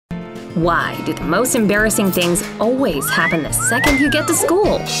Why do the most embarrassing things always happen the second you get to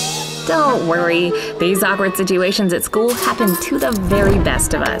school? Don't worry, these awkward situations at school happen to the very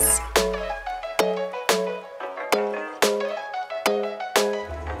best of us.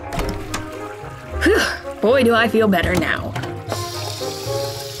 Whew, boy do I feel better now.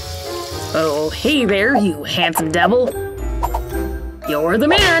 Oh, hey there, you handsome devil. You're the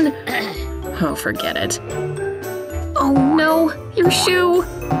man! Oh, forget it. Oh no, your shoe!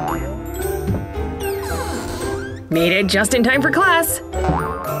 Made it just in time for class!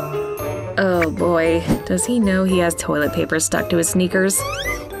 Oh boy, does he know he has toilet paper stuck to his sneakers?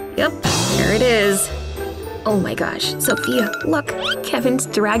 Yep, there it is. Oh my gosh, Sophia, look! Kevin's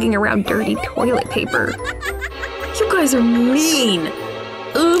dragging around dirty toilet paper. You guys are mean!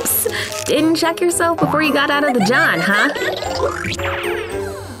 Oops! Didn't check yourself before you got out of the John, huh?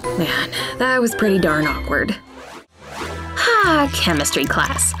 Man, that was pretty darn awkward. Ha! Chemistry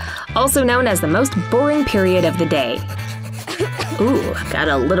class. Also known as the most boring period of the day. Ooh, got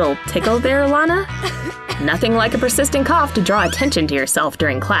a little tickle there, Lana? Nothing like a persistent cough to draw attention to yourself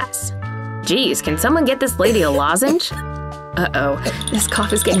during class. Geez, can someone get this lady a lozenge? Uh-oh, this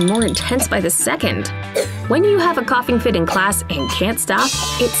cough is getting more intense by the second. When you have a coughing fit in class and can't stop,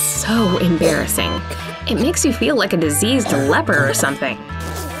 it's so embarrassing. It makes you feel like a diseased leper or something.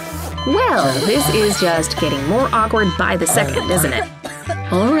 Well, this is just getting more awkward by the second, isn't it?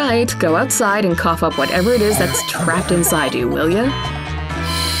 All right, go outside and cough up whatever it is that's trapped inside you, will ya?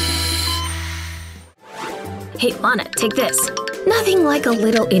 Hey, Lana, take this. Nothing like a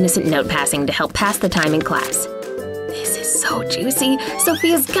little innocent note passing to help pass the time in class. This is so juicy.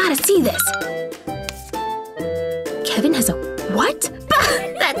 Sophia's gotta see this. Kevin has a what?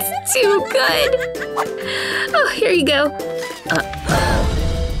 That's too good. Oh, here you go.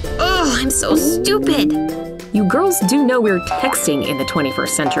 Oh, I'm so stupid. You girls do know we're texting in the 21st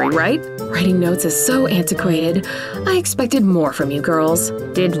century, right? Writing notes is so antiquated. I expected more from you girls.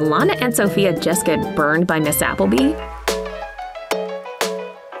 Did Lana and Sophia just get burned by Miss Appleby?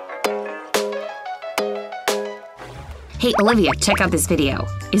 Hey, Olivia, check out this video.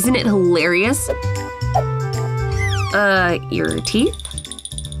 Isn't it hilarious? Your teeth?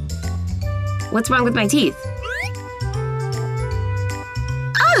 What's wrong with my teeth?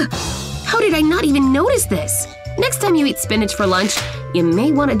 Ah! How did I not even notice this? Next time you eat spinach for lunch, you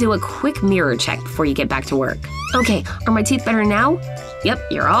may want to do a quick mirror check before you get back to work. Okay, are my teeth better now? Yep,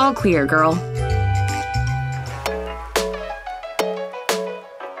 you're all clear, girl.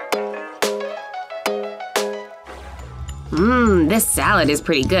 This salad is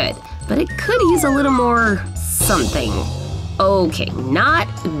pretty good, but it could use a little more something. Okay, not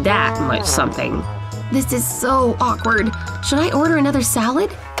that much something. This is so awkward. Should I order another salad?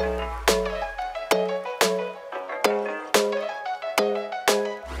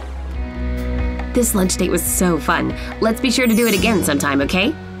 This lunch date was so fun. Let's be sure to do it again sometime,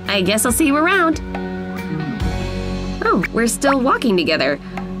 okay? I guess I'll see you around. Oh, we're still walking together.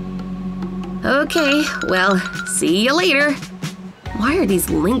 Okay, well, see you later. Why are these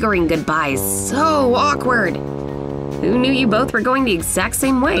lingering goodbyes so awkward? Who knew you both were going the exact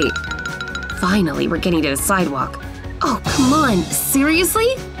same way? Finally, we're getting to the sidewalk. Oh, come on,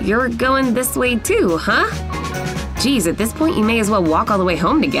 seriously? You're going this way too, huh? Geez, at this point you may as well walk all the way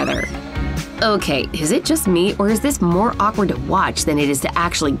home together. Okay, is it just me, or is this more awkward to watch than it is to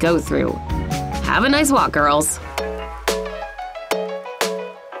actually go through? Have a nice walk, girls.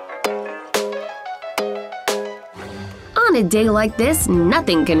 On a day like this,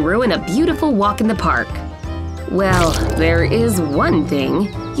 nothing can ruin a beautiful walk in the park. Well, there is one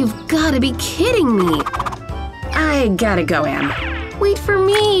thing. You've gotta be kidding me. I gotta go, Em. Wait for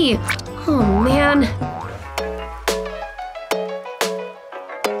me! Oh, man.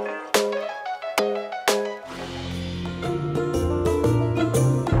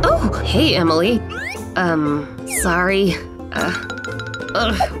 Hey, Emily. Sorry.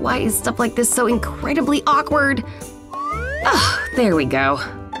 Why is stuff like this so incredibly awkward? There we go.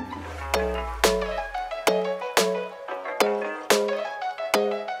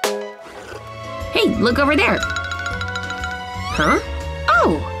 Hey, look over there. Huh?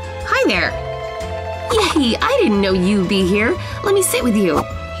 Oh, hi there. Yay, I didn't know you'd be here. Let me sit with you.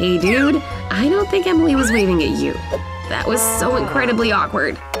 Hey, dude, I don't think Emily was waving at you. That was so incredibly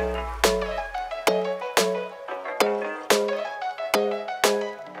awkward.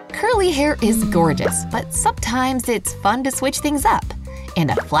 Curly hair is gorgeous, but sometimes it's fun to switch things up. And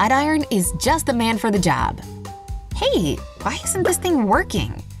a flat iron is just the man for the job. Hey, why isn't this thing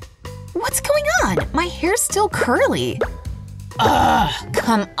working? What's going on? My hair's still curly. Ugh,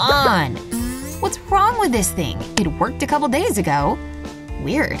 come on. What's wrong with this thing? It worked a couple days ago.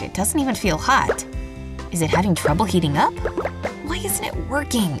 Weird, it doesn't even feel hot. Is it having trouble heating up? Why isn't it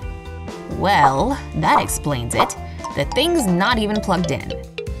working? Well, that explains it. The thing's not even plugged in.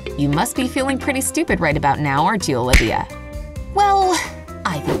 You must be feeling pretty stupid right about now, aren't you, Olivia? Well,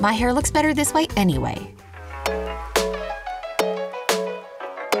 I think my hair looks better this way anyway.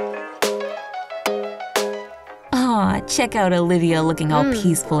 Aw, check out Olivia looking all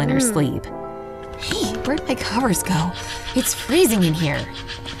peaceful in her sleep. Hey, where'd my covers go? It's freezing in here.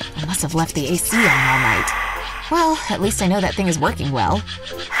 I must have left the AC on all night. Well, at least I know that thing is working well.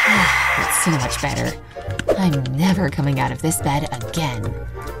 It's so much better. I'm never coming out of this bed again.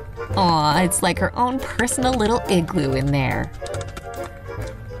 Aw, it's like her own personal little igloo in there.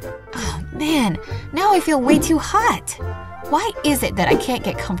 Oh man, now I feel way too hot. Why is it that I can't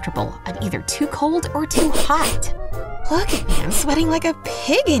get comfortable? I'm either too cold or too hot. Look at me, I'm sweating like a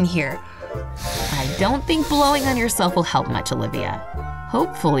pig in here. I don't think blowing on yourself will help much, Olivia.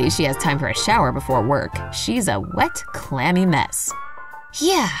 Hopefully she has time for a shower before work. She's a wet, clammy mess.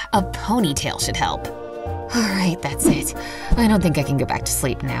 Yeah, a ponytail should help. Alright, that's it. I don't think I can go back to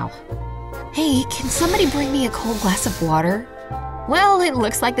sleep now. Hey, can somebody bring me a cold glass of water? Well, it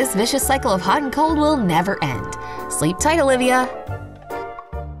looks like this vicious cycle of hot and cold will never end. Sleep tight, Olivia.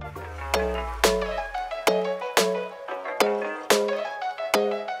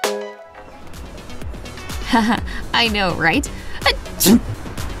 Haha, I know, right?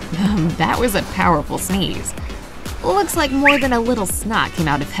 That was a powerful sneeze. Looks like more than a little snot came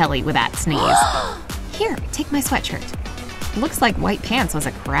out of Helly with that sneeze. Here, take my sweatshirt. Looks like white pants was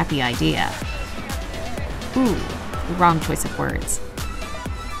a crappy idea. Ooh, wrong choice of words.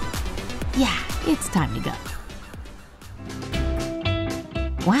 Yeah, it's time to go.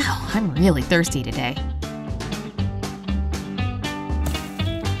 Wow, I'm really thirsty today.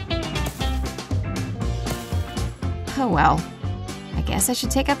 Oh well, I guess I should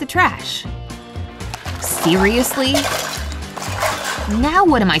take out the trash. Seriously? Now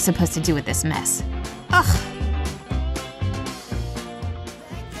what am I supposed to do with this mess? Ugh.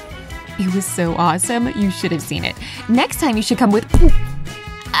 It was so awesome, you should have seen it. Next time you should come with…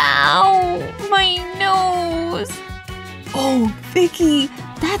 Ow! My nose! Oh, Vicky,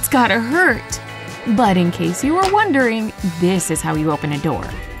 that's gotta hurt. But in case you were wondering, this is how you open a door.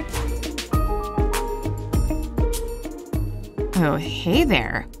 Oh, hey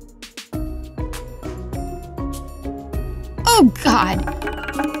there. Oh, God!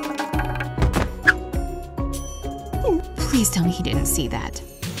 Please tell me he didn't see that.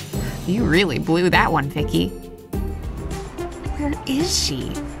 You really blew that one, Vicky. Where is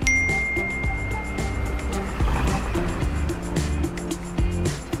she?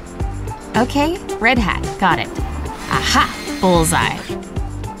 Okay, red hat, got it. Aha, bullseye.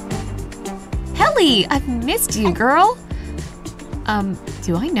 Helly, I've missed you, girl.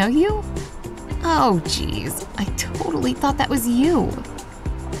 Do I know you? Oh, geez, I totally thought that was you.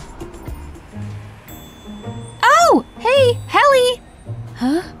 Oh, hey, Helly!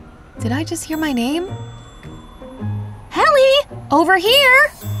 Huh? Did I just hear my name? Helly, over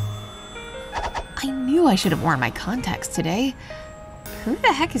here! I knew I should have worn my contacts today. Who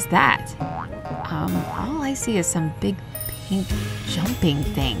the heck is that? All I see is some big pink jumping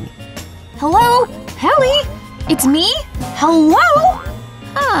thing. Hello? Helly? It's me? Hello?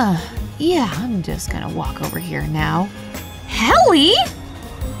 Yeah, I'm just gonna walk over here now. Helly?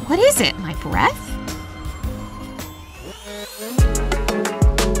 What is it, my breath?